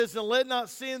says, and let not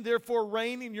sin therefore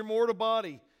reign in your mortal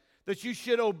body, that you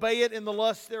should obey it in the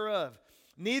lust thereof.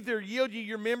 Neither yield ye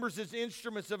your members as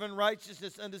instruments of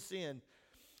unrighteousness unto sin,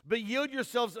 but yield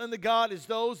yourselves unto God as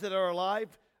those that are alive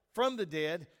from the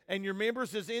dead, and your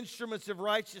members as instruments of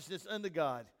righteousness unto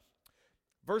God.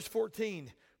 Verse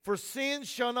 14, for sin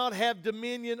shall not have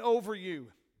dominion over you.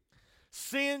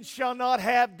 Sin shall not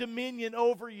have dominion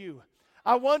over you.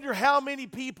 I wonder how many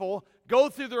people go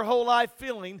through their whole life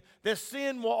feeling that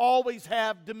sin will always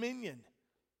have dominion.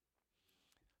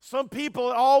 Some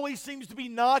people, it always seems to be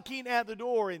knocking at the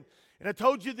door. And I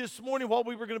told you this morning what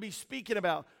we were going to be speaking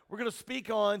about. We're going to speak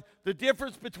on the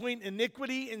difference between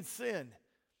iniquity and sin.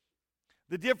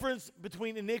 The difference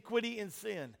between iniquity and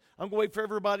sin. I'm going to wait for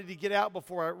everybody to get out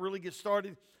before I really get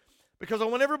started, because I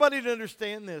want everybody to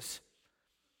understand this.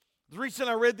 The reason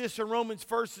I read this in Romans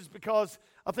first is because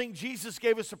I think Jesus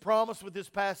gave us a promise with this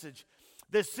passage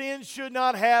that sin should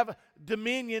not have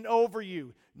dominion over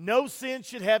you. No sin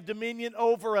should have dominion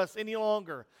over us any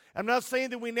longer. I'm not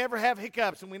saying that we never have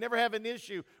hiccups and we never have an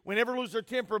issue. We never lose our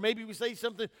temper. Maybe we say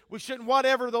something we shouldn't,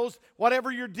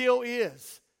 whatever your deal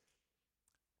is.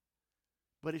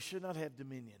 But it should not have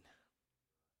dominion.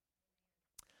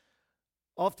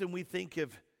 Often we think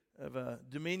of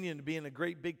dominion being a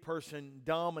great big person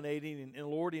dominating and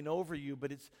lording over you,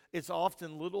 but it's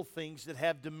often little things that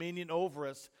have dominion over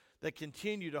us that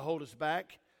continue to hold us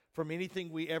back from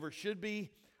anything we ever should be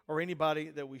or anybody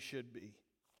that we should be.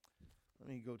 Let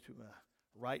me go to my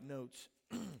right notes.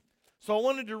 So I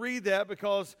wanted to read that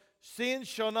because sin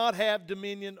shall not have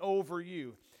dominion over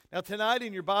you. Now tonight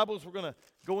in your Bibles we're going to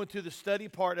go into the study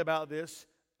part about this.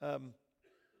 But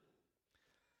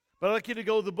I'd like you to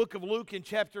go to the book of Luke in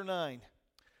chapter 9.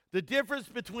 The difference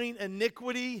between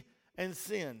iniquity and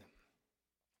sin.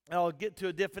 I'll get to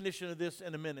a definition of this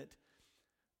in a minute.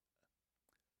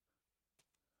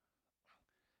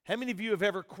 How many of you have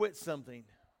ever quit something?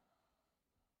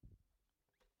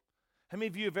 How many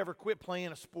of you have ever quit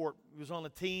playing a sport? You was on a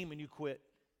team and you quit.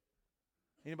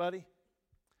 Anybody?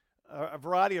 A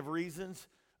variety of reasons.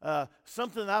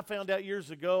 Something that I found out years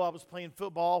ago, I was playing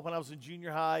football when I was in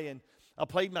junior high, and I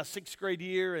played my 6th grade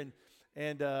year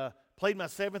and played my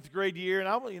 7th grade year, and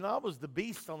I was the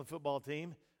beast on the football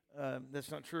team.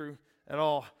 That's not true at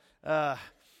all.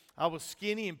 I was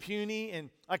skinny and puny, and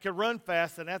I could run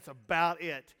fast, and that's about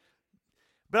it.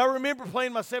 But I remember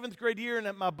playing my 7th grade year,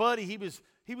 and my buddy, he was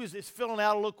just filling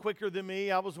out a little quicker than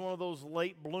me. I was one of those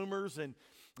late bloomers, and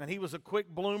he was a quick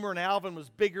bloomer, and Alvin was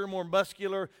bigger, more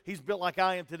muscular. He's built like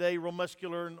I am today, real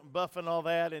muscular and buff and all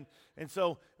that. And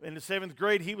so in the 7th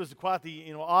grade, he was quite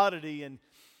the oddity, and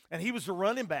he was a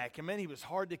running back. And man, he was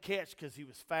hard to catch because he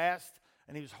was fast,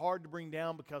 and he was hard to bring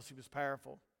down because he was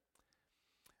powerful.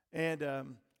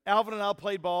 And Alvin and I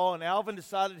played ball, and Alvin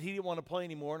decided he didn't want to play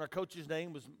anymore, and our coach's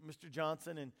name was Mr.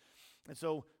 Johnson, and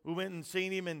so we went and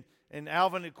seen him, and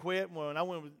Alvin had quit, and I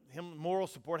went with him, moral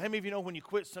support. How many of you know when you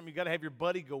quit something, you got to have your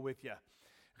buddy go with you?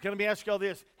 Can I ask you all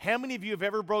this? How many of you have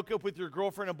ever broke up with your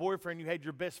girlfriend or boyfriend, you had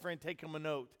your best friend take him a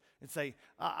note and say,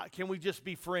 can we just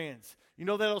be friends? You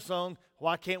know that old song,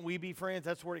 Why Can't We Be Friends?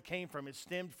 That's where it came from. It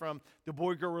stemmed from the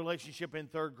boy-girl relationship in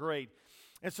 3rd grade.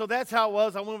 And so that's how it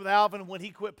was. I went with Alvin when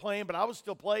he quit playing, but I was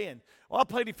still playing. Well, I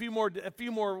played a few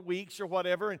more weeks or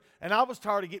whatever, and I was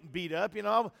tired of getting beat up.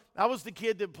 I was the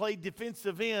kid that played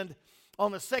defensive end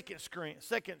on the second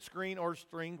screen or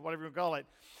string, whatever you call it.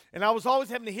 And I was always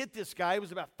having to hit this guy. He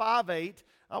was about 5'8".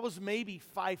 I was maybe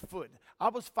 5 foot. I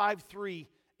was 5'3"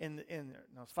 I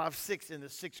was 5'6" in the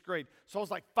 6th grade. So I was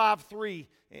like 5'3",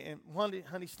 and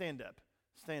honey, stand up.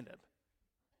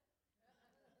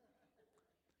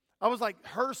 I was like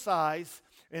her size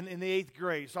in the 8th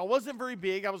grade. So I wasn't very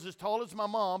big. I was as tall as my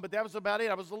mom, but that was about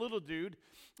it. I was a little dude.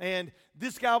 And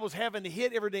this guy was having to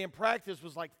hit every day in practice,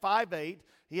 was like 5'8".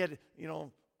 He had,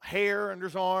 hair under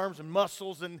his arms and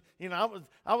muscles. And,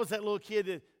 I was that little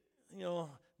kid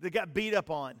that got beat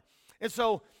up on. And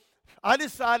so I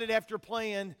decided after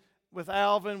playing with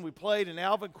Alvin, we played, and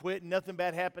Alvin quit, and nothing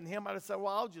bad happened to him. I decided,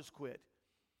 well, I'll just quit.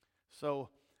 So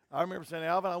I remember saying,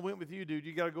 Alvin, I went with you, dude.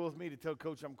 You got to go with me to tell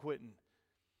Coach I'm quitting.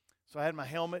 So I had my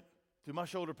helmet through my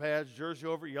shoulder pads, jersey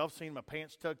over. Y'all seen my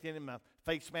pants tucked in and my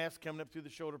face mask coming up through the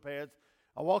shoulder pads.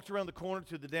 I walked around the corner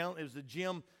to it was the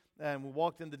gym, and we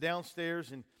walked in the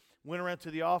downstairs and went around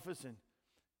to the office, and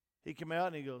he came out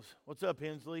and he goes, "What's up,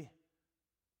 Hensley?"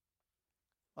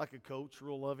 Like a coach,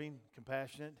 real loving,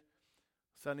 compassionate.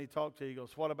 So I need to talk to you. He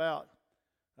goes, "What about?"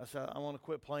 I said, "I want to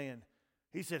quit playing."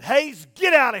 He said, "Hayes,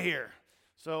 get out of here."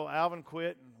 So Alvin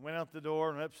quit and went out the door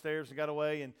and went upstairs and got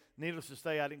away. And needless to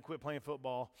say, I didn't quit playing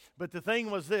football. But the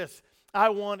thing was this, I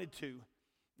wanted to.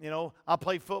 I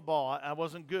played football. I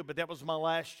wasn't good, but that was my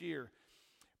last year.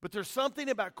 But there's something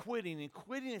about quitting, and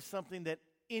quitting is something that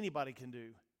anybody can do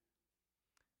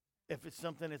if it's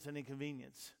something that's an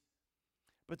inconvenience.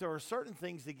 But there are certain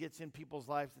things that gets in people's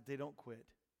lives that they don't quit.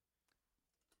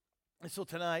 And so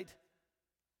tonight,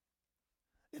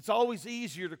 it's always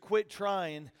easier to quit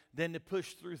trying than to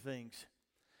push through things.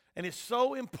 And it's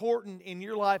so important in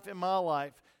your life and my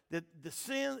life that the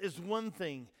sin is one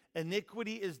thing,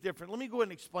 iniquity is different. Let me go ahead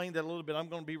and explain that a little bit. I'm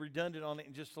going to be redundant on it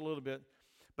in just a little bit.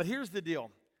 But here's the deal.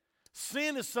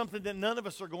 Sin is something that none of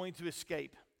us are going to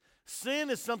escape. Sin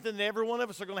is something that every one of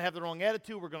us are going to have the wrong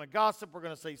attitude. We're going to gossip. We're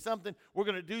going to say something. We're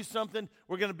going to do something.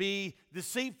 We're going to be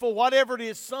deceitful. Whatever it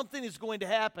is, something is going to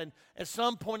happen at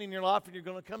some point in your life, and you're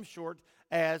going to come short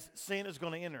as sin is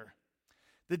going to enter.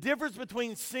 The difference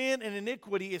between sin and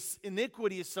iniquity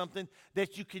is something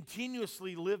that you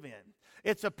continuously live in.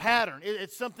 It's a pattern.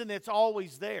 It's something that's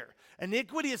always there.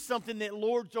 Iniquity is something that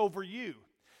lords over you.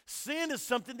 Sin is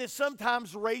something that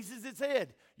sometimes raises its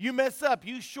head. You mess up,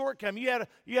 you shortcome,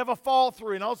 you have a fall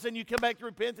through, and all of a sudden you come back to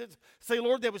repentance, say,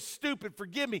 Lord, that was stupid,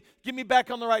 forgive me, get me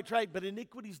back on the right track. But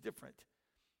iniquity is different.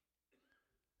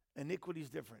 Iniquity is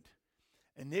different.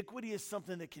 Iniquity is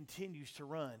something that continues to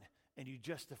run, and you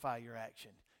justify your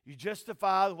action. You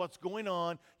justify what's going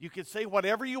on. You can say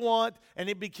whatever you want, and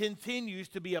it continues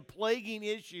to be a plaguing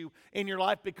issue in your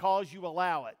life because you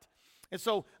allow it. And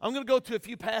so I'm going to go to a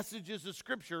few passages of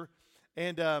Scripture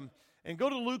and go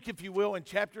to Luke, if you will, in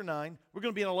chapter 9. We're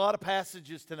going to be in a lot of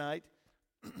passages tonight.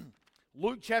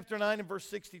 Luke chapter 9 and verse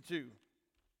 62.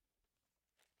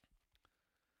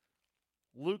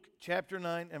 Luke chapter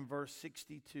 9 and verse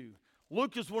 62.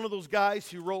 Luke is one of those guys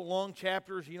who wrote long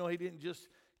chapters. He didn't just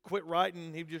quit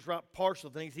writing. He just wrote partial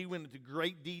things. He went into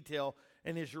great detail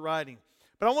in his writing.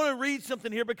 But I want to read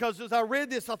something here because as I read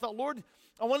this, I thought, Lord,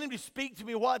 I want him to speak to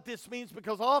me what this means,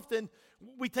 because often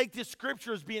we take this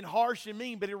scripture as being harsh and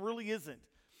mean, but it really isn't.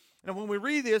 And when we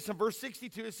read this in verse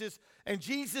 62, it says, "And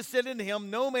Jesus said unto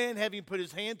him, No man having put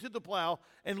his hand to the plow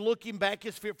and looking back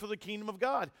is fit for the kingdom of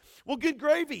God." Well, good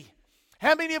gravy.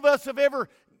 How many of us have ever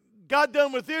got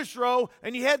done with this row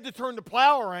and you had to turn the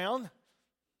plow around?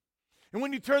 And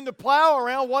when you turned the plow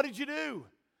around, what did you do?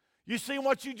 You seen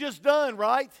what you just done,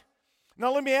 right?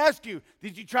 Now let me ask you,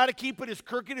 did you try to keep it as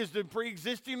crooked as the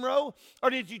pre-existing row, or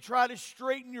did you try to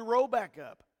straighten your row back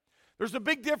up? There's a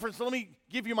big difference. Let me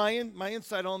give you my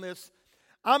insight on this.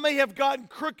 I may have gotten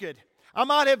crooked. I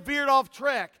might have veered off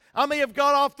track. I may have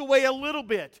got off the way a little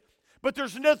bit. But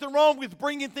there's nothing wrong with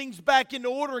bringing things back into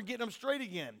order and getting them straight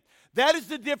again. That is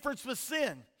the difference with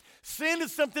sin. Sin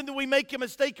is something that we make a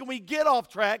mistake and we get off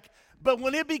track. But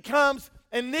when it becomes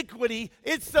iniquity,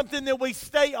 it's something that we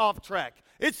stay off track.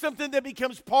 It's something that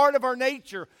becomes part of our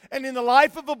nature. And in the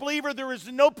life of a believer, there is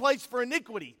no place for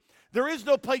iniquity. There is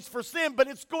no place for sin, but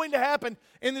it's going to happen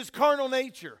in this carnal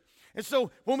nature. And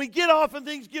so when we get off and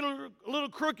things get a little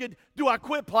crooked, do I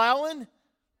quit plowing?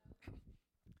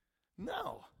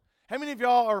 No. How many of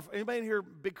y'all are, anybody in here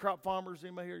big crop farmers?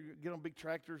 Anybody here get on big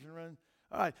tractors and run?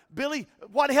 All right. Billy,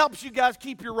 what helps you guys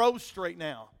keep your rows straight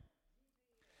now?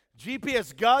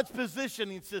 GPS, God's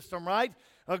positioning system, right?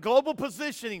 A global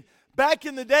positioning. Back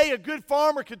in the day, a good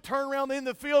farmer could turn around in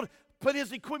the field, put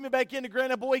his equipment back in the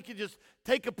ground. That boy could just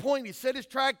take a point. He set his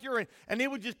tractor, and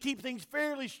it would just keep things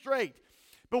fairly straight.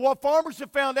 But what farmers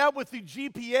have found out with the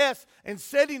GPS and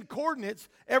setting coordinates,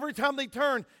 every time they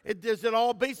turn, it does it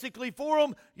all basically for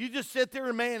them. You just sit there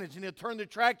and manage, and they'll turn the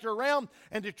tractor around,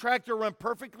 and the tractor will run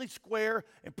perfectly square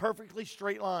and perfectly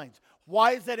straight lines.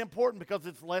 Why is that important? Because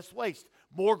it's less waste,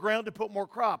 more ground to put more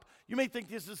crop. You may think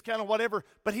this is kind of whatever,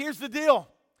 but here's the deal.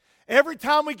 Every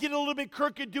time we get a little bit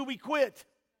crooked, do we quit?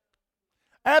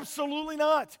 Absolutely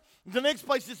not. The next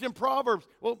place is in Proverbs.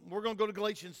 Well, we're going to go to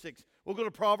Galatians 6. We'll go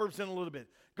to Proverbs in a little bit.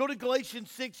 Go to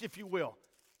Galatians 6, if you will.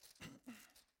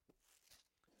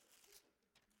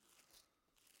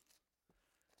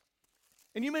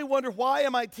 And you may wonder, why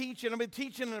am I teaching? I've been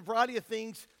teaching a variety of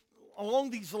things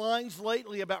along these lines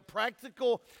lately about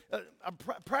practical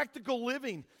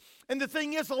living. And the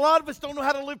thing is, a lot of us don't know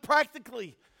how to live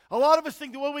practically. A lot of us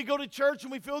think that when we go to church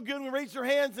and we feel good and we raise our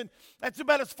hands, and that's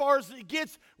about as far as it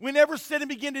gets. We never sit and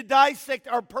begin to dissect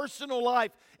our personal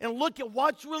life and look at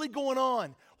what's really going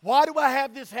on. Why do I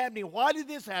have this happening? Why did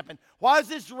this happen? Why is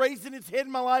this raising its head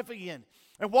in my life again?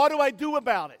 And what do I do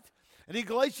about it? And in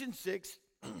Galatians 6,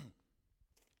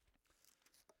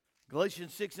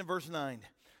 Galatians 6 and verse 9,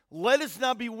 "Let us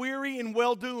not be weary in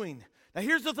well-doing." Now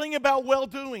here's the thing about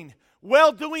well-doing.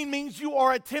 Well-doing means you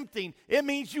are attempting. It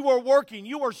means you are working.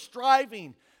 You are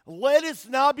striving. Let us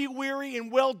not be weary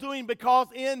in well-doing, because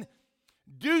in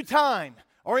due time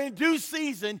or in due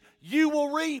season, you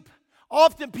will reap.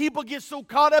 Often people get so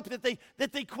caught up that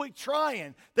they quit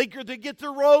trying. They get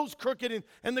their rows crooked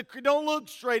and they don't look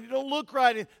straight. They don't look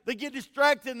right. And they get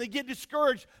distracted and they get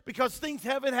discouraged because things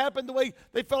haven't happened the way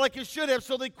they felt like it should have,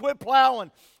 so they quit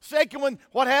plowing. Second one,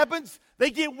 what happens?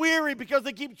 They get weary because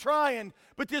they keep trying.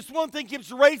 But this one thing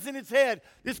keeps raising its head.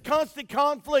 This constant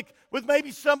conflict with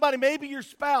maybe somebody, maybe your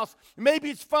spouse, maybe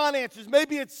it's finances,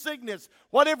 maybe it's sickness,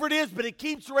 whatever it is, but it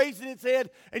keeps raising its head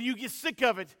and you get sick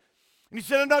of it. And he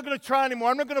said, I'm not going to try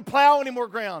anymore. I'm not going to plow any more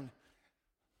ground.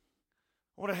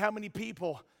 I wonder how many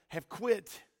people have quit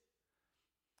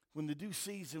when the due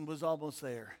season was almost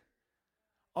there.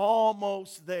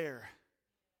 Almost there.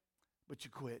 But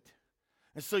you quit.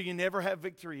 And so you never have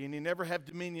victory and you never have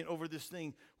dominion over this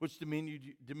thing which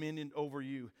dominion over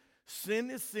you. Sin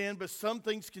is sin, but some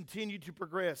things continue to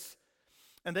progress.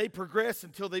 And they progress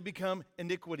until they become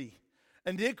iniquity.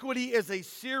 Iniquity is a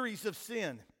series of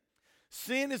sin.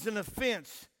 Sin is an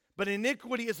offense, but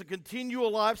iniquity is a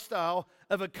continual lifestyle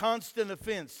of a constant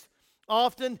offense,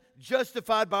 often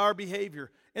justified by our behavior.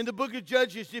 In the book of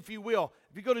Judges, if you will,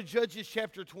 if you go to Judges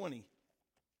chapter 20.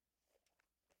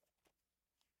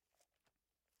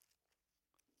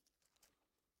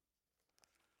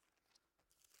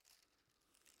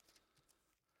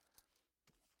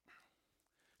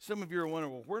 Some of you are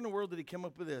wondering, well, where in the world did he come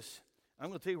up with this? I'm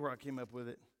going to tell you where I came up with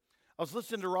it. I was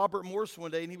listening to Robert Morse one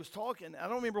day, and he was talking. I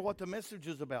don't remember what the message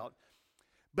was about,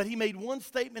 but he made one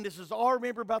statement. This is all I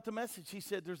remember about the message. He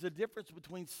said, there's a difference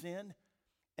between sin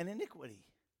and iniquity.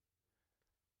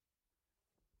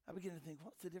 I began to think,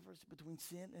 what's the difference between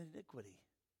sin and iniquity?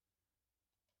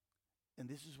 And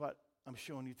this is what I'm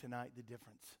showing you tonight, the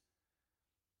difference.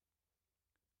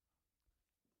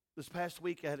 This past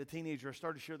week, I had a teenager. I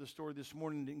started to share the story this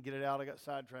morning, didn't get it out. I got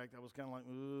sidetracked. I was kind of like,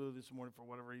 ooh, this morning for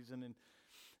whatever reason, and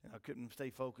I couldn't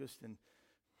stay focused. And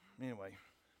anyway,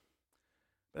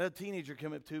 but I had a teenager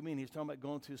come up to me, and he was talking about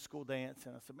going to a school dance.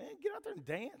 And I said, man, get out there and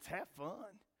dance. Have fun.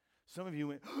 Some of you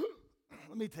went,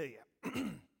 let me tell you,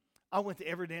 I went to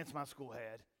every dance my school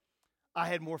had. I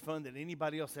had more fun than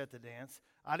anybody else at the dance.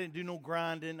 I didn't do no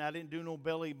grinding. I didn't do no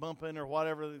belly bumping or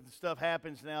whatever stuff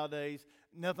happens nowadays.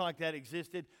 Nothing like that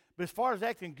existed. But as far as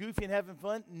acting goofy and having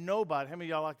fun, nobody. How many of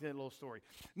y'all like that little story?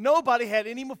 Nobody had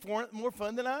any more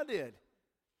fun than I did.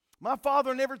 My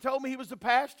father never told me he was a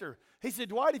pastor. He said,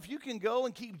 Dwight, if you can go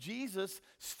and keep Jesus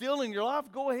still in your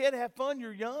life, go ahead, have fun,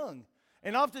 you're young.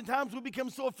 And oftentimes we become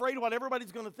so afraid of what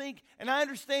everybody's going to think, and I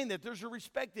understand that there's a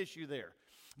respect issue there.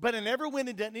 But I never went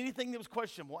and done anything that was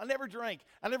questionable. I never drank.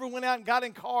 I never went out and got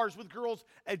in cars with girls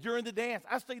during the dance.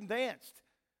 I stayed and danced.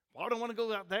 Well, I don't want to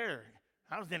go out there.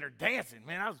 I was in there dancing,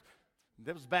 man.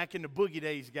 That was back in the boogie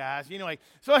days, guys. Anyway,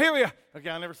 so here we are. Okay,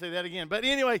 I'll never say that again. But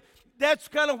anyway, that's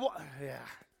kind of what, yeah.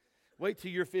 Wait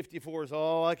till you're 54 is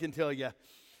all I can tell you.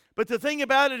 But the thing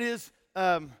about it is,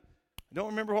 I don't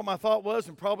remember what my thought was,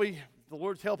 and probably the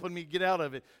Lord's helping me get out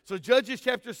of it. So Judges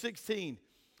chapter 16.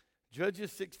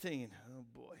 Judges 16. Oh,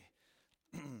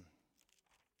 boy.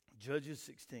 Judges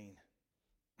 16.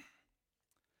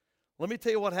 Let me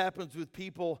tell you what happens with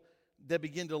people that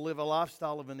begin to live a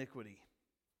lifestyle of iniquity.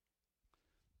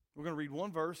 We're going to read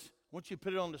one verse. I want you to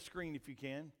put it on the screen if you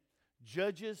can.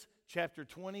 Judges chapter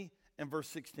 20 and verse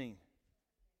 16.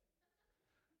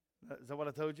 Is that what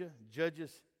I told you?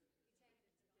 Judges.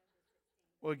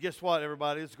 Well, guess what,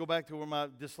 everybody? Let's go back to where my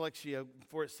dyslexia,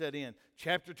 before it set in.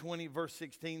 Chapter 20, verse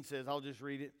 16 says, I'll just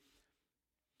read it.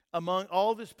 Among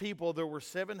all this people, there were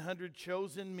 700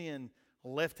 chosen men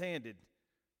left-handed.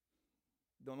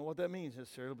 Don't know what that means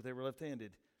necessarily, but they were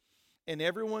left-handed. And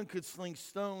everyone could sling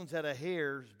stones at a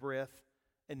hair's breadth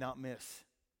and not miss.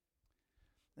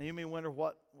 Now you may wonder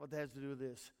what that has to do with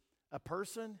this. A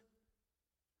person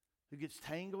who gets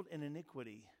tangled in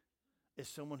iniquity is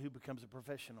someone who becomes a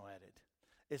professional at it.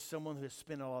 It's someone who has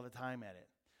spent a lot of time at it.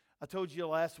 I told you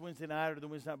last Wednesday night or the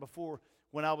Wednesday night before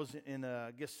when I was in,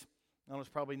 I was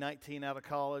probably 19 out of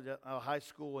college, out of high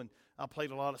school, and I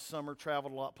played a lot of summer,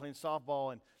 traveled a lot playing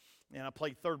softball, and I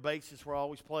played third base. That's where I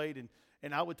always played,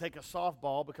 and I would take a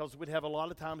softball because we'd have a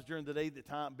lot of times during the day that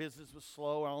time business was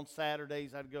slow. On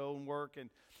Saturdays I'd go and work,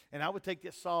 and I would take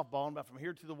this softball, and about from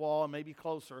here to the wall and maybe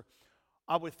closer,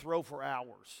 I would throw for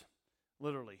hours,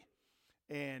 literally.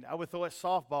 And I would throw a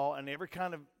softball and every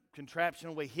kind of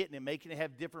contraption way hitting it, making it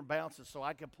have different bounces so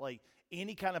I could play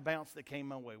any kind of bounce that came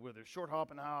my way, whether it's short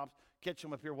hop and hops, catch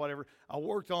them up here, whatever. I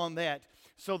worked on that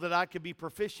so that I could be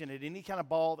proficient at any kind of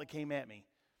ball that came at me.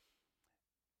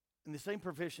 And the same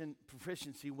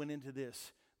proficiency went into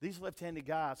this. These left-handed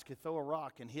guys could throw a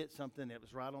rock and hit something that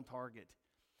was right on target.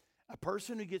 A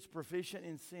person who gets proficient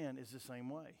in sin is the same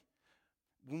way.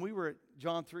 When we were at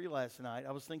John 3 last night,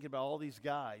 I was thinking about all these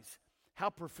guys. How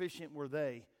proficient were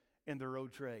they in their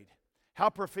road trade? How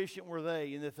proficient were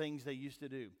they in the things they used to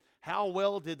do? How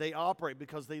well did they operate?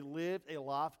 Because they lived a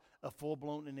life of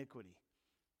full-blown iniquity.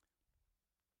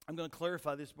 I'm going to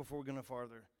clarify this before we go no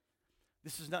farther.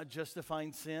 This is not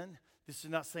justifying sin. This is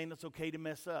not saying it's okay to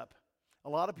mess up. A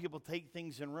lot of people take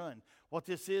things and run. What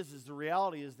this is the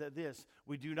reality is that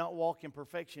we do not walk in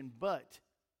perfection, but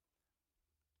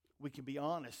we can be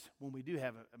honest when we do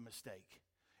have a mistake.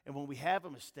 And when we have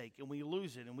a mistake and we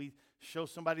lose it and we show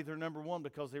somebody they're number one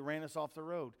because they ran us off the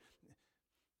road,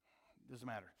 doesn't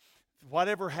matter.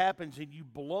 Whatever happens and you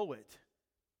blow it,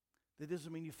 that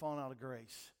doesn't mean you've fallen out of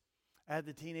grace. I had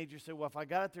the teenager say, well, if I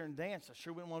got out there and danced, I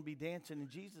sure wouldn't want to be dancing and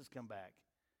Jesus come back.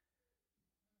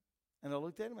 And I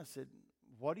looked at him, I said,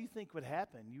 what do you think would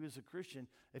happen, you as a Christian,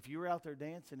 if you were out there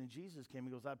dancing and Jesus came?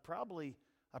 He goes, I'd probably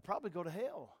go to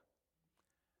hell.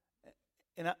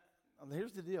 And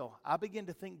here's the deal. I began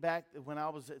to think back when I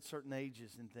was at certain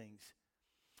ages and things,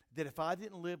 that if I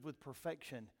didn't live with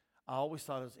perfection, I always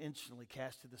thought I was instantly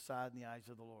cast to the side in the eyes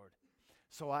of the Lord.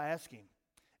 So I asked him,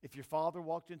 if your father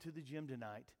walked into the gym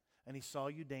tonight and he saw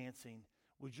you dancing,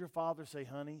 would your father say,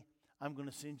 honey, I'm going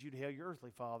to send you to hell, your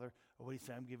earthly father? Or would he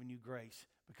say, I'm giving you grace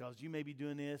because you may be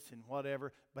doing this and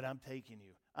whatever, but I'm taking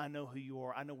you. I know who you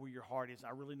are. I know where your heart is.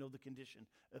 I really know the condition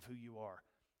of who you are.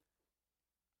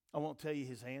 I won't tell you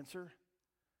his answer,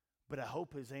 but I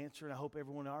hope his answer, and I hope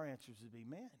every one of our answers would be,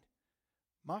 man,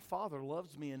 my father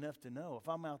loves me enough to know if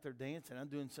I'm out there dancing, I'm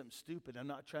doing something stupid, I'm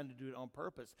not trying to do it on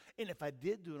purpose. And if I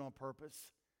did do it on purpose,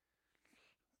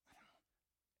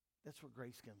 that's where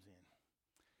grace comes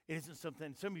in. It isn't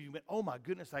something, some of you went, oh my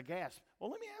goodness, I gasped.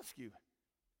 Well, let me ask you,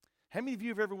 how many of you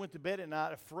have ever went to bed at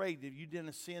night afraid that you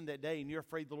didn't sin that day and you're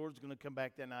afraid the Lord's going to come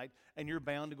back that night and you're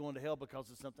bound to go into hell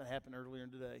because of something happened earlier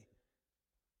in the day?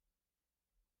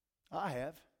 I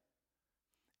have.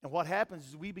 And what happens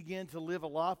is we begin to live a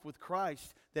life with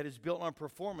Christ that is built on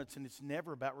performance, and it's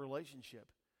never about relationship.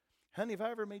 Honey, have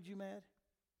I ever made you mad?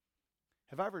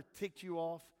 Have I ever ticked you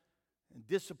off and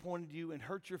disappointed you and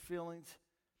hurt your feelings?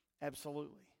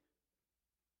 Absolutely.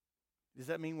 Does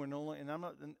that mean we're no longer, and I'm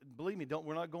not, and believe me,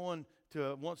 we're not going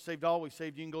to once saved, always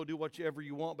saved. You can go do whatever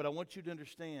you want, but I want you to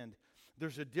understand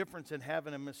there's a difference in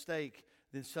having a mistake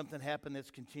than something happened that's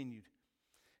continued.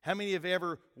 How many have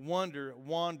ever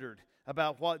wandered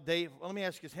about what David, let me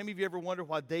ask you this, how many of you ever wondered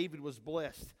why David was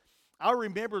blessed? I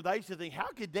remember I used to think, how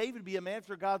could David be a man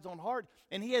after God's own heart?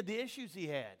 And he had the issues he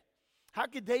had. How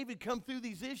could David come through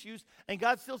these issues and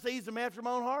God still say he's a man after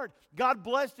my own heart? God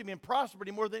blessed him and prospered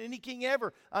him more than any king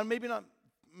ever. Maybe not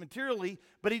materially,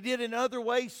 but he did in other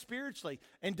ways spiritually.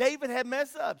 And David had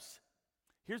mess ups.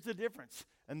 Here's the difference.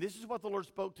 And this is what the Lord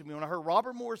spoke to me. When I heard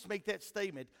Robert Morris make that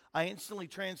statement, I instantly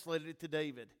translated it to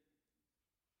David.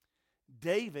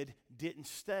 David didn't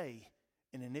stay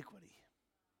in iniquity.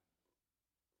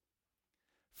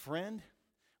 Friend,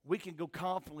 we can go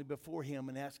confidently before him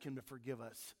and ask him to forgive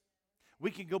us.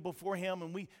 We can go before him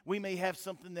and we may have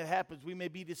something that happens. We may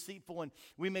be deceitful and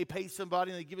we may pay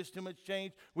somebody and they give us too much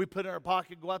change. We put it in our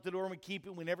pocket, go out the door and we keep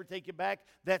it. We never take it back.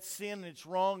 That's sin and it's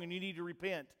wrong and you need to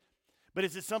repent. But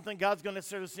is it something God's going to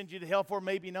necessarily send you to hell for?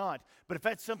 Maybe not. But if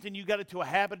that's something you got into a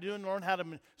habit of doing, learn how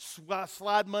to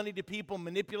slide money to people,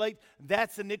 manipulate,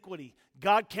 that's iniquity.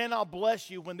 God cannot bless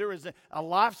you when there is a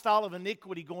lifestyle of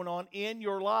iniquity going on in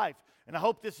your life. And I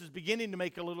hope this is beginning to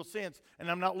make a little sense. And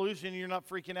I'm not losing you. You're not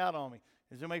freaking out on me.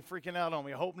 Is anybody freaking out on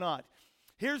me? I hope not.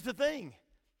 Here's the thing.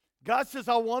 God says,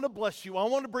 I want to bless you. I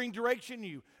want to bring direction to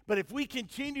you. But if we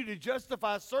continue to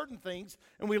justify certain things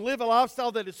and we live a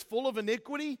lifestyle that is full of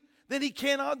iniquity, then he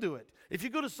cannot do it. If you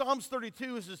go to Psalms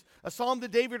 32, this is a psalm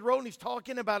that David wrote, and he's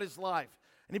talking about his life.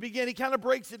 And he kind of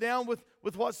breaks it down with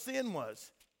what sin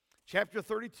was. Chapter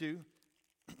 32.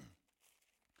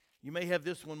 You may have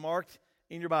this one marked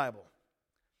in your Bible.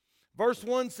 Verse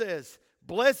 1 says,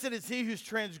 Blessed is he whose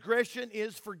transgression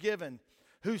is forgiven,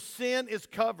 whose sin is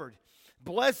covered.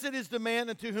 Blessed is the man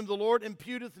unto whom the Lord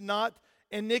imputeth not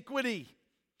iniquity,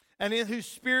 and in whose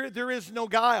spirit there is no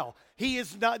guile. He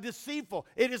is not deceitful.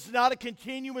 It is not a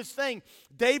continuous thing.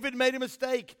 David made a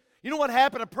mistake. You know what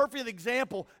happened? A perfect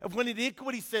example of when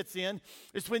iniquity sets in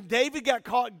is when David got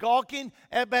caught gawking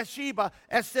at Bathsheba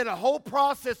and set a whole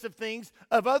process of things,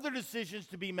 of other decisions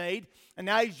to be made, and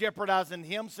now he's jeopardizing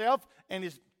himself and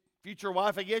his future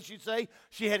wife, I guess you'd say.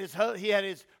 He had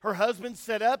her husband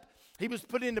set up. He was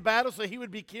put into battle so he would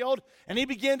be killed. And he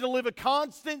began to live a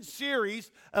constant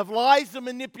series of lies and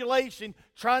manipulation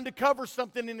trying to cover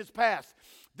something in his past.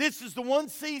 This is the one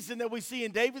season that we see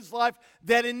in David's life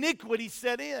that iniquity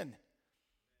set in.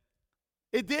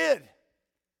 It did.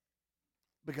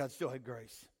 But God still had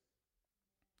grace.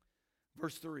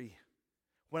 Verse 3.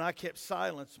 When I kept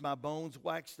silence, my bones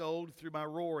waxed old through my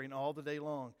roaring all the day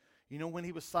long. You know when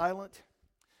he was silent?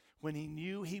 When he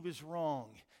knew he was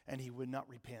wrong and he would not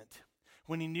repent.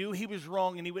 When he knew he was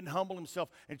wrong and he wouldn't humble himself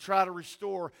and try to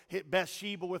restore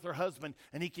Bathsheba with her husband.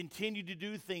 And he continued to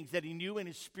do things that he knew in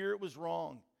his spirit was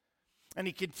wrong. And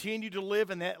he continued to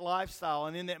live in that lifestyle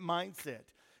and in that mindset.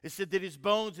 It said that his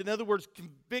bones, in other words,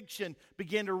 conviction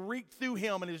began to reek through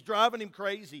him and is driving him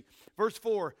crazy. Verse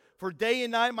 4, for day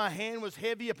and night my hand was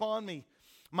heavy upon me.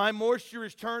 My moisture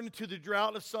is turned into the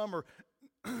drought of summer.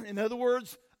 In other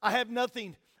words, I have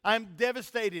nothing. I'm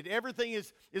devastated. Everything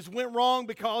is went wrong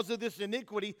because of this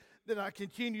iniquity that I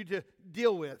continue to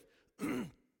deal with.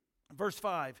 Verse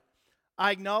 5,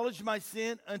 I acknowledge my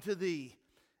sin unto thee,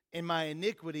 and my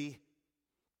iniquity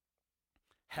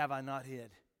have I not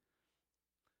hid.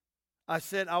 I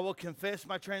said, I will confess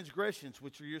my transgressions,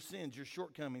 which are your sins, your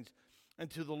shortcomings,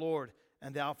 unto the Lord,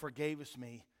 and thou forgavest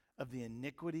me of the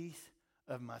iniquities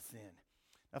of my sin.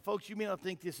 Now, folks, you may not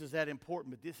think this is that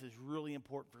important, but this is really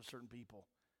important for certain people.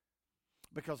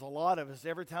 Because a lot of us,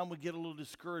 every time we get a little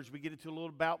discouraged, we get into a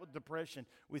little bout with depression,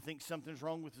 we think something's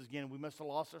wrong with us again. We must have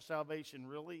lost our salvation,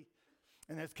 really?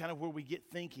 And that's kind of where we get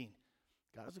thinking.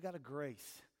 God's a God of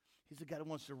grace. He's a God who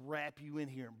wants to wrap you in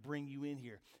here and bring you in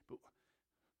here. But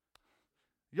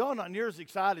y'all are not near as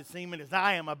excited, seeming, as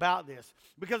I am about this.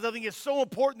 Because I think it's so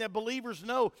important that believers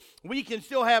know we can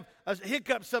still have a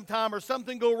hiccup sometime or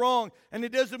something go wrong, and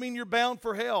it doesn't mean you're bound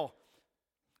for hell.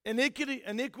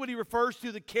 Iniquity refers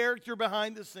to the character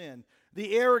behind the sin,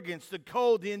 the arrogance, the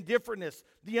cold, the indifferentness,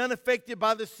 the unaffected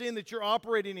by the sin that you're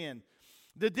operating in.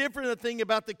 The different thing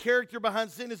about the character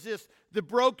behind sin is this: the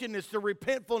brokenness, the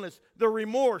repentfulness, the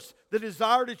remorse, the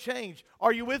desire to change.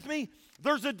 Are you with me?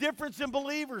 There's a difference in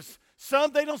believers.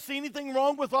 Some, they don't see anything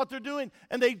wrong with what they're doing,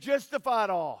 and they justify it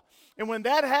all. And when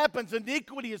that happens,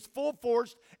 iniquity is full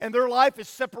force, and their life is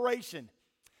separation.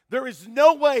 There is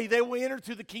no way they will enter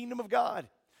to the kingdom of God.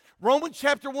 Romans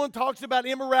chapter 1 talks about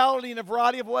immorality in a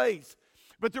variety of ways.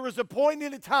 But there is a point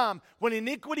in a time when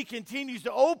iniquity continues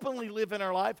to openly live in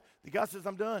our life that God says,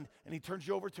 I'm done. And he turns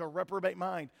you over to a reprobate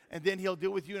mind. And then he'll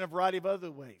deal with you in a variety of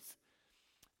other ways.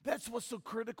 That's what's so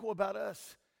critical about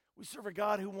us. We serve a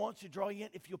God who wants to draw you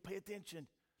in if you'll pay attention.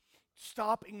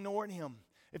 Stop ignoring him.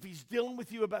 If he's dealing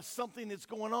with you about something that's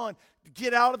going on,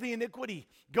 get out of the iniquity.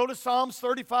 Go to Psalms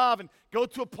 35 and go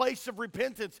to a place of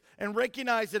repentance and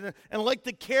recognize it and like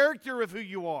the character of who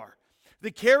you are.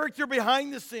 The character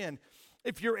behind the sin.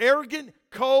 If you're arrogant,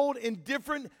 cold,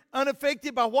 indifferent,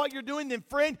 unaffected by what you're doing, then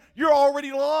friend, you're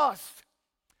already lost.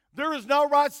 There is no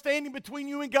right standing between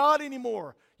you and God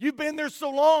anymore. You've been there so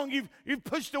long, you've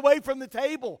pushed away from the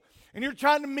table. And you're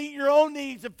trying to meet your own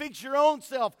needs and fix your own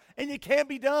self. And it can't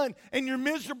be done. And you're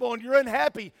miserable and you're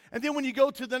unhappy. And then when you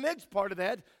go to the next part of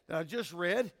that I just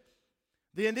read,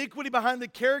 the iniquity behind the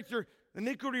character,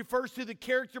 iniquity refers to the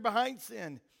character behind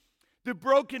sin. The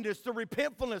brokenness, the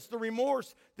repentfulness, the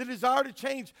remorse, the desire to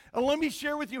change. And let me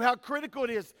share with you how critical it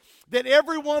is that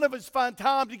every one of us find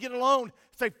time to get alone.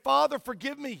 Say, Father,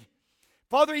 forgive me.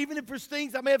 Father, even if there's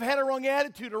things I may have had a wrong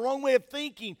attitude, a wrong way of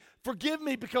thinking, forgive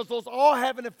me, because those all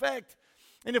have an effect.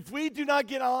 And if we do not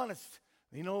get honest,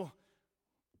 you know,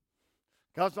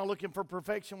 God's not looking for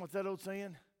perfection, what's that old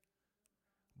saying?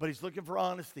 But he's looking for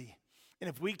honesty. And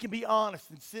if we can be honest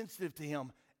and sensitive to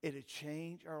him, it'll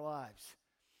change our lives.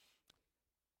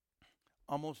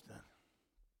 Almost done.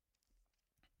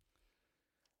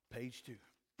 Page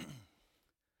 2.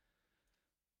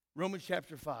 Romans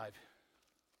chapter 5.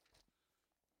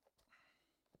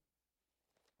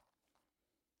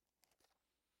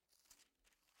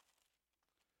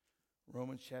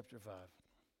 Romans chapter 5.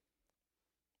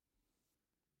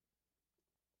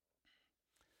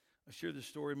 I shared this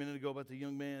story a minute ago about the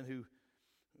young man who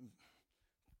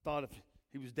thought if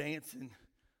he was dancing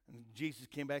and Jesus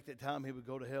came back that time, he would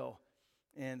go to hell.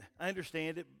 And I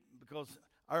understand it because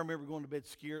I remember going to bed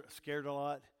scared a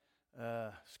lot.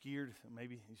 Scared,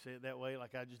 maybe you say it that way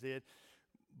like I just did.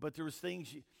 But there was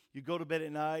things, you go to bed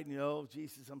at night and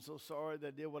Jesus, I'm so sorry that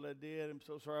I did what I did. I'm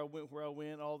so sorry I went where I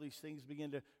went. All these things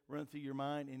begin to run through your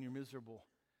mind and you're miserable.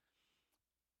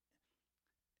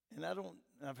 And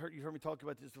you've heard me talk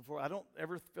about this before. I don't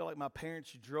ever feel like my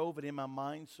parents drove it in my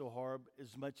mind so hard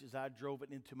as much as I drove it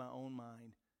into my own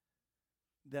mind.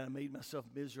 That I made myself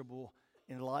miserable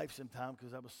in life sometime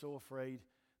because I was so afraid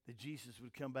that Jesus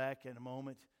would come back in a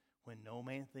moment when no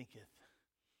man thinketh.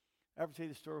 I ever tell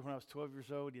you the story when I was 12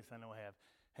 years old? Yes, I know I have.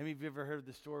 How many of you ever heard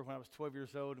the story when I was 12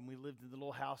 years old and we lived in the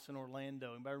little house in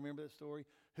Orlando? Anybody remember that story?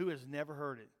 Who has never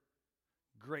heard it?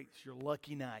 Great, it's your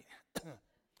lucky night. I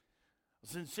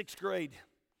was in 6th grade.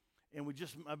 and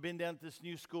I've been down to this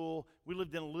new school. We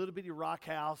lived in a little bitty rock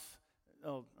house.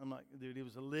 Oh, I'm not, dude, it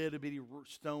was a little bitty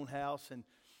stone house, and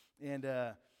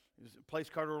it was a place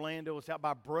called Orlando. It's out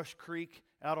by Brush Creek,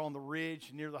 out on the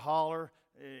ridge near the holler.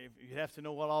 If you have to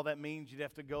know what all that means, you'd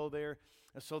have to go there.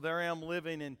 And so there I am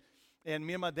living, and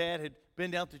me and my dad had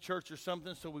been down to church or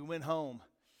something, so we went home.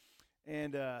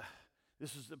 And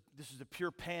this is the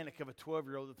pure panic of a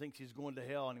 12-year-old that thinks he's going to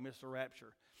hell and he missed the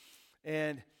rapture.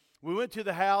 And we went to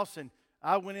the house, and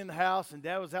I went in the house, and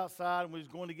Dad was outside, and we was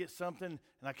going to get something. And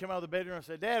I came out of the bedroom, and I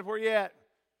said, Dad, where you at?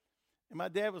 And my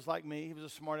dad was like me. He was a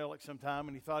smart aleck sometime,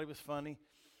 and he thought he was funny.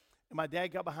 And my dad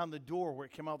got behind the door where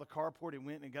it came out of the carport. He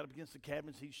went and got up against the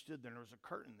cabinets. He stood there, and there was a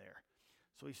curtain there.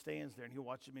 So he stands there, and he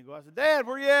watches me go. I said, Dad,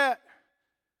 where you at?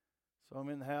 So I'm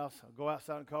in the house. I go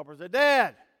outside in the carport. I said,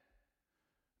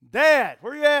 Dad,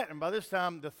 where you at? And by this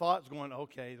time, the thought's going,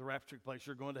 okay, the rapture took place.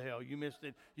 You're going to hell. You missed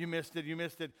it.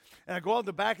 And I go out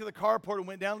the back of the carport and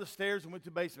went down the stairs and went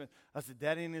to the basement. I said,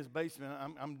 Dad ain't in his basement.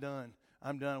 I'm done.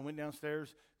 I went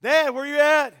downstairs. Dad, where you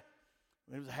at?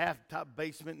 It was a half-top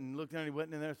basement, and looked down, and he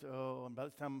wasn't in there. So, and by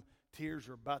this time, tears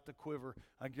were about to quiver.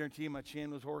 I guarantee you my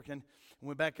chin was working. And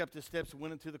went back up the steps and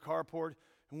went into the carport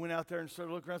and went out there and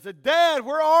started looking around and said, Dad,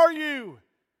 where are you?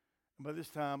 And by this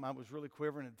time, I was really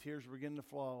quivering, and tears were beginning to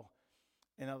flow.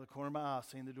 And out of the corner of my eye, I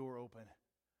seen the door open.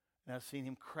 And I seen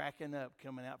him cracking up,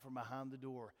 coming out from behind the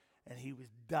door. And he was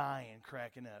dying,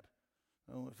 cracking up.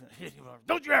 Oh,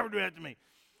 don't you ever do that to me.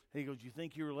 He goes, you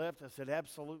think you were left? I said,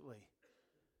 absolutely.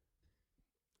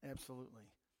 Absolutely.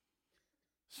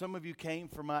 Some of you came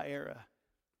from my era.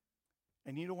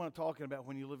 And you know what I'm talking about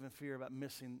when you live in fear about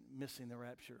missing the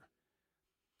rapture.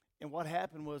 And what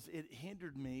happened was it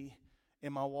hindered me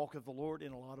in my walk with the Lord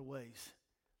in a lot of ways.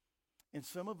 And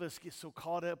some of us get so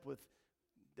caught up with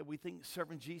that we think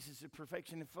serving Jesus is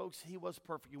perfection. And folks, he was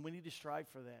perfect, and we need to strive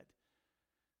for that.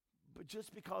 But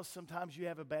just because sometimes you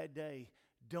have a bad day,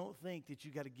 don't think that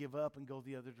you got to give up and go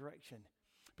the other direction.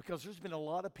 Because there's been a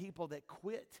lot of people that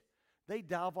quit. They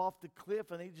dive off the cliff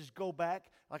and they just go back.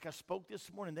 Like I spoke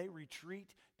this morning, they retreat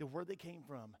to where they came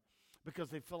from because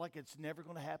they feel like it's never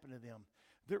going to happen to them.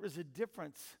 There is a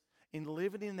difference in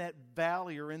living in that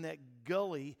valley or in that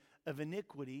gully of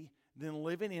iniquity than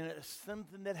living in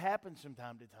something that happens from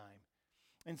time to time.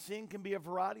 And sin can be a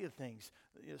variety of things.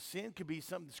 Sin could be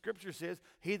something the Scripture says,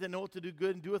 he that knoweth to do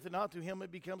good and doeth it not, to him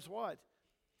it becomes what?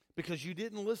 Because you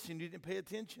didn't listen, you didn't pay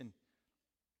attention.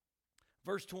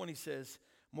 Verse 20 says,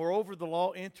 moreover the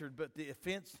law entered, but the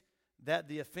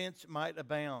offense might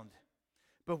abound.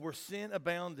 But where sin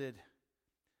abounded,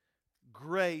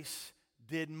 grace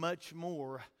did much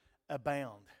more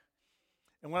abound.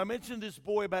 And when I mentioned this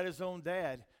boy about his own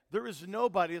dad, there is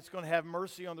nobody that's going to have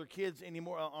mercy on their kids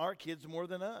anymore, on our kids more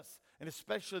than us, and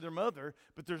especially their mother.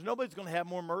 But there's nobody that's going to have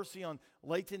more mercy on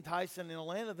Layton, Tyson, and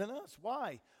Atlanta than us.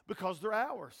 Why? Because they're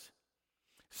ours.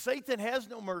 Satan has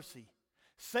no mercy.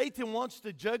 Satan wants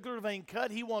the jugular vein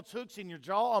cut. He wants hooks in your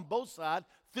jaw on both sides,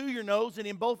 through your nose, and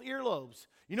in both earlobes.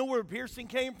 You know where piercing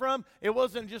came from? It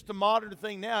wasn't just a modern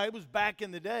thing now. It was back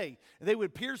in the day. They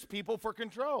would pierce people for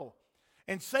control.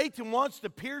 And Satan wants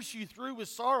to pierce you through with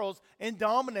sorrows and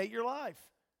dominate your life.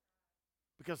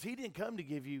 Because he didn't come to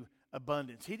give you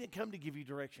abundance. He didn't come to give you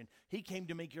direction. He came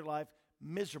to make your life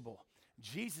miserable.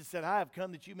 Jesus said, I have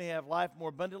come that you may have life more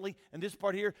abundantly. And this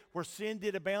part here, where sin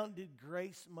did abound, did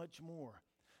grace much more.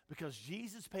 Because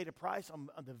Jesus paid a price on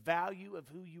the value of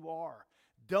who you are.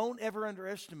 Don't ever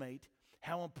underestimate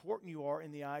how important you are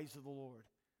in the eyes of the Lord.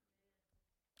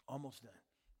 Almost done.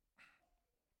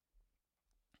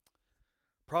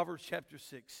 Proverbs chapter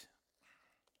 6.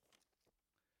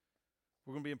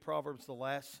 We're going to be in Proverbs, the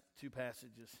last two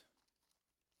passages.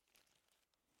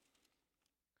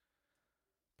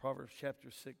 Proverbs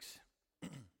chapter 6,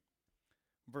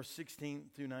 verse 16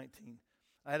 through 19.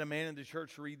 I had a man in the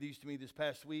church read these to me this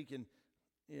past week, and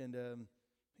he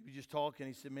was just talking.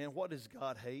 He said, man, what does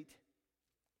God hate?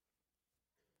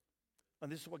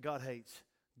 And this is what God hates.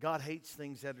 God hates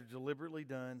things that are deliberately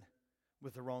done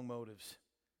with the wrong motives.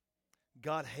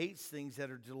 God hates things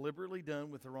that are deliberately done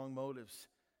with the wrong motives.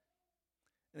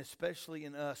 And especially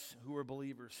in us who are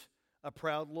believers. A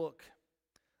proud look,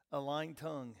 a lying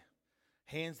tongue,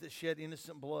 hands that shed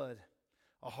innocent blood,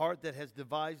 a heart that has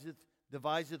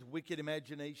deviseth wicked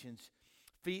imaginations,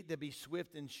 feet that be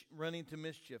swift in running to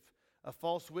mischief, a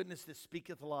false witness that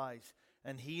speaketh lies,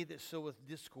 and he that soweth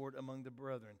discord among the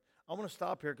brethren. I want to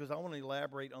stop here because I want to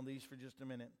elaborate on these for just a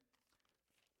minute.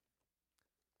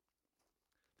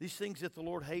 These things that the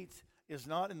Lord hates is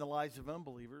not in the lives of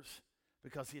unbelievers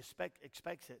because he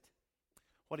expects it.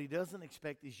 What he doesn't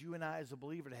expect is you and I as a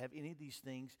believer to have any of these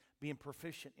things being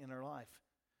proficient in our life.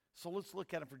 So let's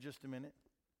look at them for just a minute.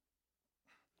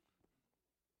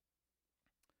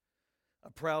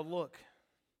 A proud look.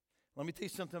 Let me tell you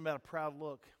something about a proud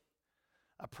look.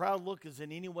 A proud look is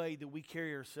in any way that we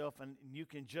carry ourselves, and you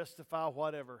can justify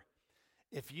whatever.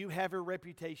 If you have a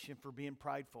reputation for being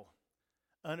prideful,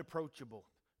 unapproachable,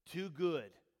 too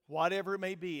good, whatever it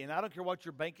may be, and I don't care what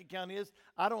your bank account is.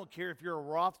 I don't care if you're a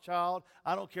Rothschild.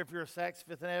 I don't care if you're a Saks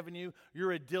Fifth Avenue.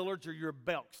 You're a Dillard's or you're a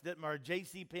Belk's. Or a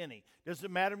J.C. Penney.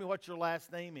 Doesn't matter to me what your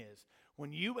last name is.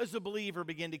 When you as a believer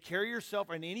begin to carry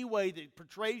yourself in any way that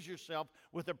portrays yourself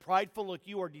with a prideful look,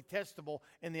 you are detestable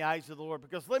in the eyes of the Lord.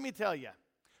 Because let me tell you,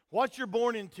 what you're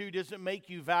born into doesn't make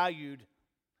you valued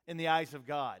in the eyes of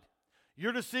God.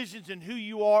 Your decisions and who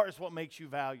you are is what makes you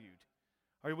valued.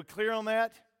 Are we clear on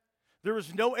that? There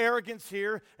is no arrogance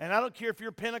here, and I don't care if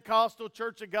you're Pentecostal,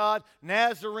 Church of God,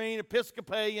 Nazarene,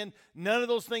 Episcopalian, none of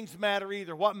those things matter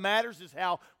either. What matters is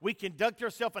how we conduct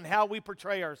ourselves and how we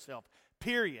portray ourselves,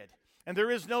 period. And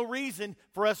there is no reason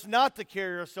for us not to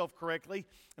carry ourselves correctly,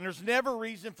 and there's never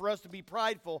reason for us to be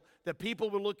prideful that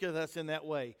people will look at us in that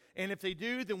way. And if they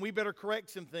do, then we better correct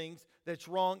some things that's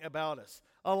wrong about us.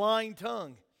 A lying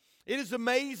tongue. It is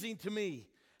amazing to me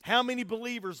how many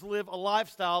believers live a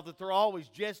lifestyle that they're always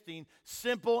jesting,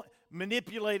 simple,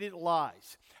 manipulated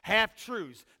lies,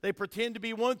 half-truths. They pretend to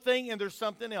be one thing and there's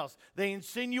something else. They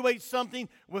insinuate something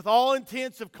with all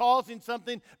intents of causing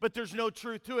something, but there's no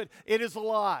truth to it. It is a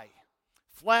lie,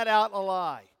 flat out a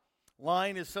lie.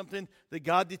 Lying is something that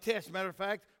God detests. Matter of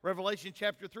fact, Revelation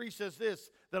chapter 3 says this,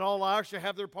 that all liars shall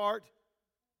have their part.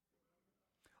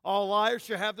 All liars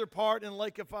shall have their part in the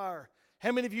lake of fire.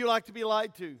 How many of you like to be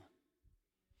lied to?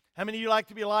 How many of you like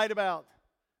to be lied about?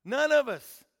 None of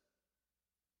us.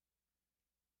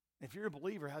 If you're a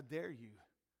believer, how dare you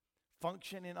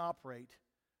function and operate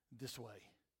this way?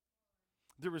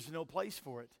 There is no place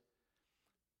for it.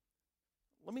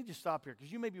 Let me just stop here,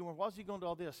 because you may be wondering, why is he going to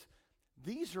all this?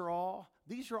 These are all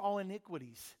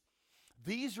iniquities.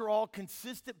 These are all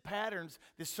consistent patterns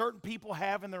that certain people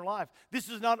have in their life. This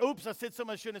is not, oops, I said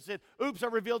something I shouldn't have said. Oops, I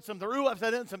revealed something. Oops, I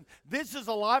didn't something. This is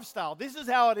a lifestyle. This is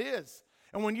how it is.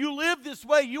 And when you live this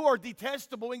way, you are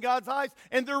detestable in God's eyes,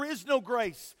 and there is no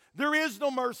grace. There is no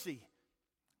mercy.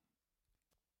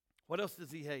 What else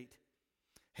does he hate?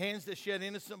 Hands that shed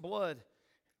innocent blood.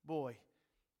 Boy,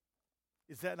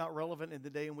 is that not relevant in the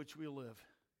day in which we live?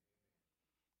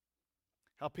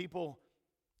 How people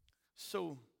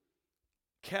so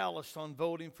calloused on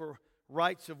voting for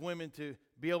rights of women to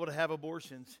be able to have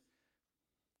abortions.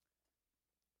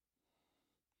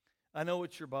 I know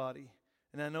it's your body.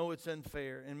 And I know it's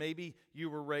unfair, and maybe you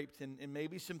were raped, and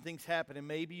maybe some things happened, and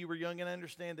maybe you were young, and I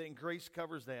understand that, and grace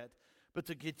covers that. But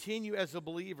to continue as a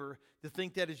believer to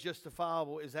think that is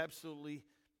justifiable is absolutely,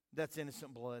 that's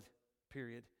innocent blood,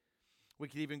 period. We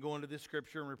could even go into this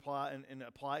scripture and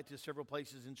apply it to several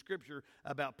places in Scripture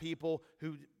about people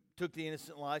who took the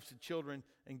innocent lives of children,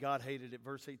 and God hated it.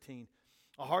 Verse 18.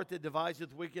 A heart that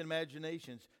deviseth wicked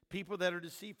imaginations, people that are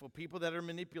deceitful, people that are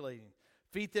manipulating.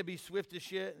 Feet that be swift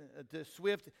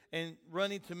and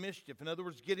running to mischief. In other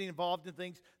words, getting involved in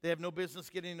things they have no business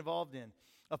getting involved in.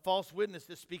 A false witness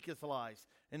that speaketh lies.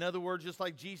 In other words, just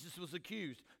like Jesus was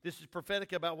accused. This is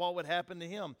prophetic about what would happen to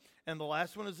him. And the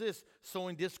last one is this,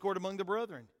 sowing discord among the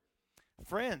brethren.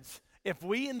 Friends, if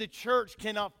we in the church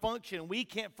cannot function, we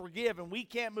can't forgive, and we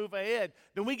can't move ahead,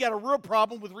 then we got a real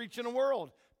problem with reaching the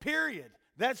world. Period.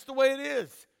 That's the way it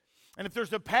is. And if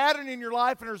there's a pattern in your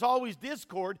life and there's always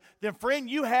discord, then friend,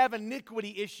 you have an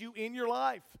iniquity issue in your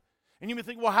life. And you may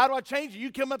think, well, how do I change it? You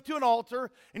come up to an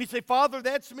altar and you say, Father,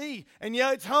 that's me. And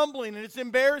yeah, it's humbling and it's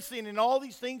embarrassing and all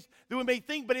these things that we may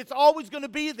think, but it's always going to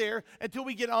be there until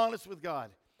we get honest with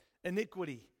God.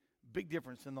 Iniquity, big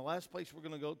difference. And the last place we're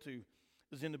going to go to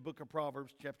is in the book of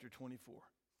Proverbs, chapter 24.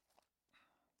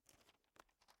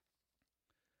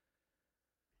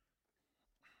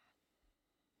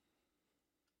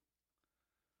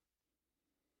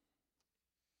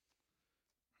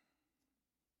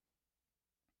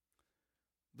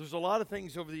 There's a lot of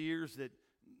things over the years that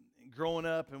growing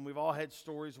up, and we've all had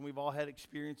stories and we've all had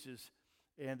experiences,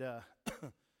 and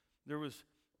there was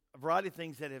a variety of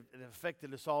things that have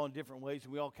affected us all in different ways,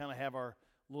 and we all kind of have our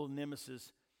little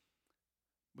nemesis.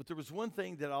 But there was one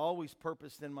thing that I always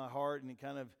purposed in my heart, and it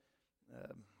kind of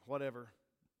whatever.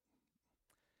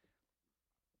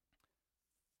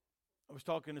 I was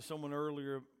talking to someone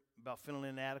earlier about feeling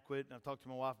inadequate, and I've talked to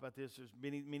my wife about this. There's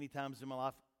many times in my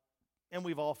life, and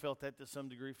we've all felt that to some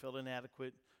degree, felt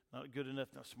inadequate, not good enough,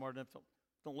 not smart enough,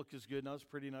 don't look as good, not as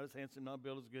pretty, not as handsome, not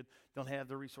built as good, don't have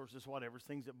the resources, whatever,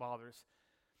 things that bother us.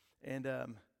 And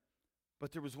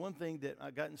but there was one thing that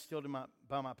I got instilled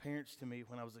by my parents to me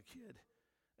when I was a kid.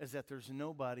 is that there's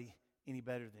nobody any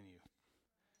better than you.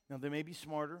 Now, they may be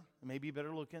smarter, they may be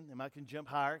better looking, they might can jump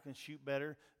higher, can shoot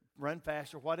better, run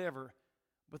faster, whatever,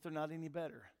 but they're not any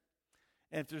better.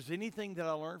 And if there's anything that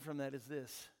I learned from that is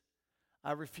this: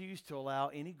 I refuse to allow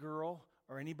any girl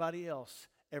or anybody else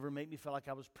ever make me feel like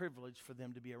I was privileged for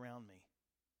them to be around me.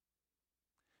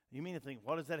 You mean to think,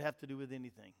 what does that have to do with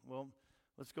anything? Well,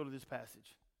 let's go to this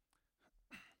passage.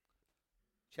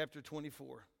 Chapter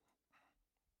 24.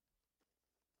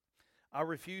 I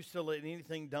refuse to let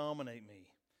anything dominate me.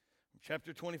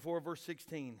 Chapter 24, verse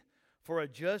 16. For a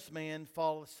just man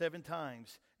falleth 7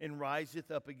 times and riseth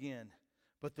up again,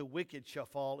 but the wicked shall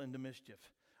fall into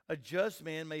mischief. A just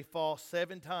man may fall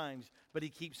 7 times, but he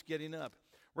keeps getting up.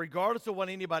 Regardless of what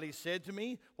anybody said to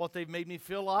me, what they've made me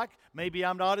feel like, maybe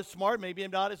I'm not as smart, maybe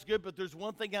I'm not as good, but there's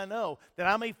one thing I know, that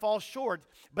I may fall short,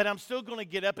 but I'm still going to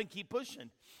get up and keep pushing.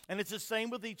 And it's the same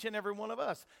with each and every one of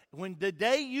us. When the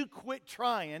day you quit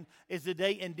trying is the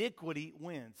day iniquity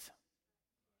wins.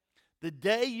 The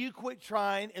day you quit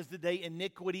trying is the day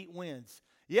iniquity wins.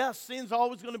 Yes, sin's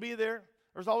always going to be there.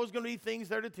 There's always going to be things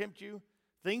there to tempt you,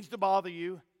 things to bother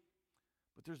you.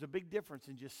 But there's a big difference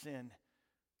in just sin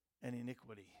and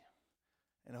iniquity.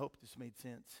 And I hope this made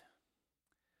sense.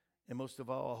 And most of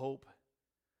all, I hope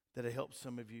that it helps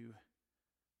some of you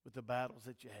with the battles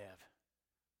that you have.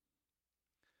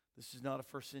 This is not a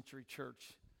first century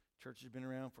church. Church has been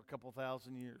around for a couple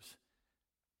thousand years.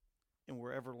 And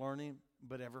we're ever learning,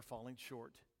 but ever falling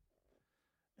short.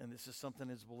 And this is something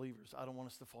as believers I don't want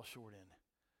us to fall short in.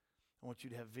 I want you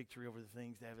to have victory over the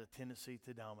things that have a tendency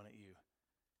to dominate you.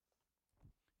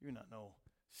 You're not no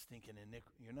stinking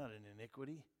iniquity. You're not an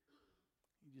iniquity.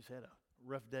 You just had a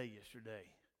rough day yesterday.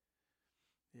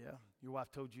 Yeah, your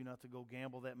wife told you not to go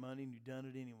gamble that money and you done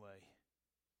it anyway.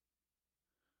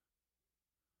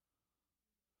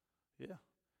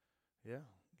 Yeah,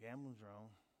 gambling's wrong.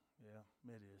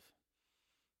 Yeah, it is.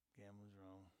 Gambling's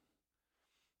wrong.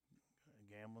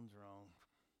 Gambling's wrong.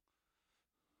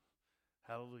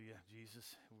 Hallelujah,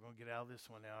 Jesus. We're going to get out of this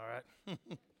one now, all right?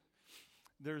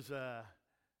 There's a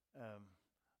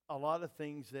lot of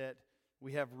things that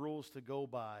we have rules to go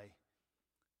by,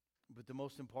 but the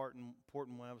most important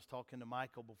one, I was talking to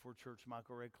Michael before church,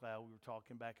 Michael Red Cloud. We were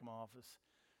talking back in my office.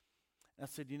 And I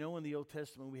said, you know, in the Old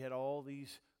Testament, we had all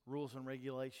these rules and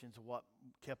regulations of what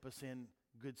kept us in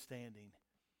good standing.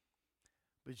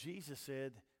 But Jesus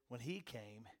said, when he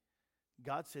came,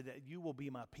 God said that you will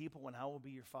be my people and I will be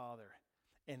your Father.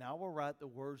 And I will write the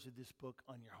words of this book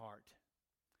on your heart.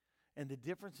 And the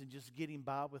difference in just getting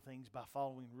by with things by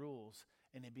following rules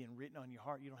and it being written on your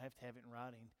heart, you don't have to have it in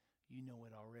writing. You know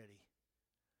it already.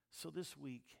 So this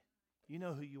week, you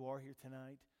know who you are here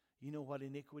tonight. You know what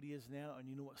iniquity is now, and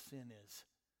you know what sin is.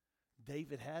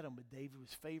 David had them, but David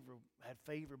had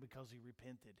favor because he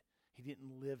repented. He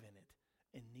didn't live in it,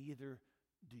 and neither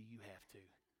do you have to.